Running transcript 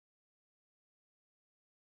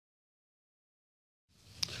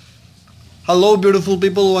Hello beautiful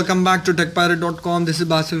people, welcome back to techpirate.com. This is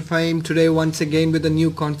Basil Fahim today once again with a new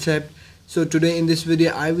concept. So today in this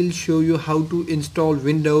video I will show you how to install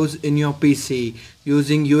Windows in your PC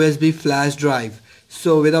using USB flash drive.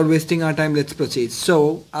 So without wasting our time, let's proceed.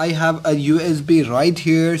 So I have a USB right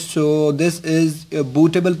here. So this is a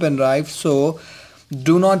bootable pen drive. So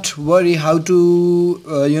do not worry how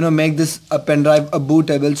to make this a pen drive a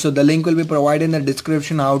bootable. So the link will be provided in the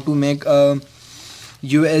description how to make a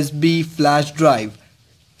USB flash drive.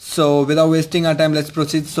 So without wasting our time, let's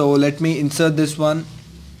proceed. So let me insert this one.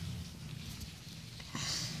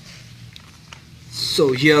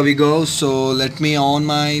 So here we go. So let me on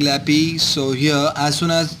my lappy. So here, as soon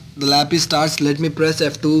as the lappy starts, let me press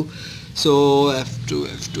F2. So F2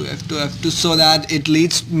 F2 F2 F2 so that it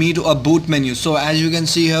leads me to a boot menu. So as you can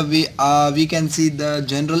see here, we can see the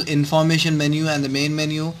general information menu and the main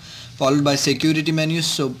menu, followed by security menu.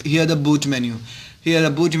 So here the boot menu. Here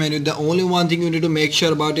the boot menu, the only one thing you need to make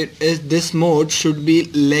sure about it is this mode should be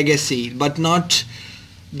legacy but not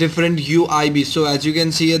different UIB. So as you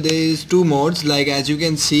can see here, there is two modes. Like as you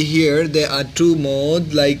can see here, there are two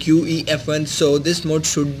modes like UEFN. So this mode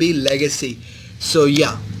should be legacy. So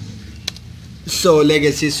yeah, so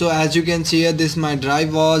legacy. So as you can see here, this my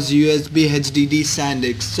drive was USB HDD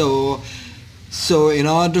SanDisk. So in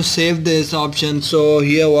order to save this option, so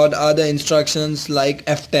here what are the instructions, like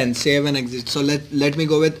F10 save and exit. So let me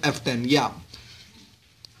go with F10. Yeah,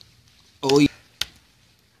 oh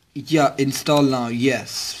yeah, install now.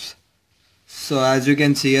 Yes. So as you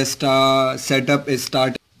can see here, setup is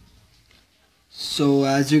started. So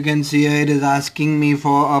as you can see here, it is asking me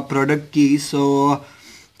for a product key. So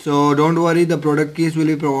don't worry, the product keys will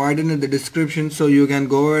be provided in the description, so you can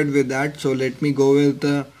go ahead with that. So let me go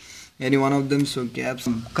with any one of them. So caps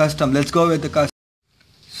custom, let's go with the custom.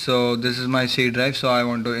 So this is my C drive, so I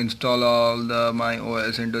want to install all my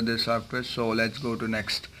OS into this software. So let's go to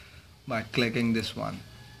next by clicking this one.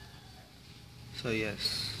 So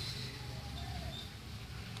yes,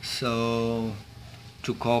 so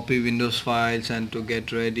to copy Windows files and to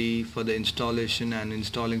get ready for the installation and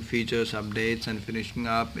installing features, updates and finishing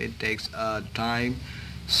up, it takes time.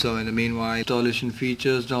 So in the meanwhile, installation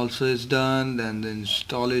features also is done, then the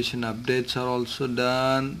installation updates are also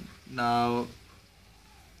done. Now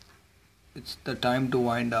it's the time to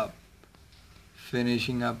wind up,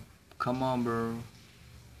 finishing up. Come on bro.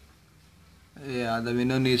 Yeah, the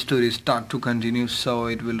window needs to restart to continue, so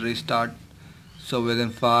it will restart. So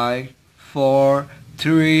within 5 4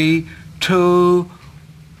 3 2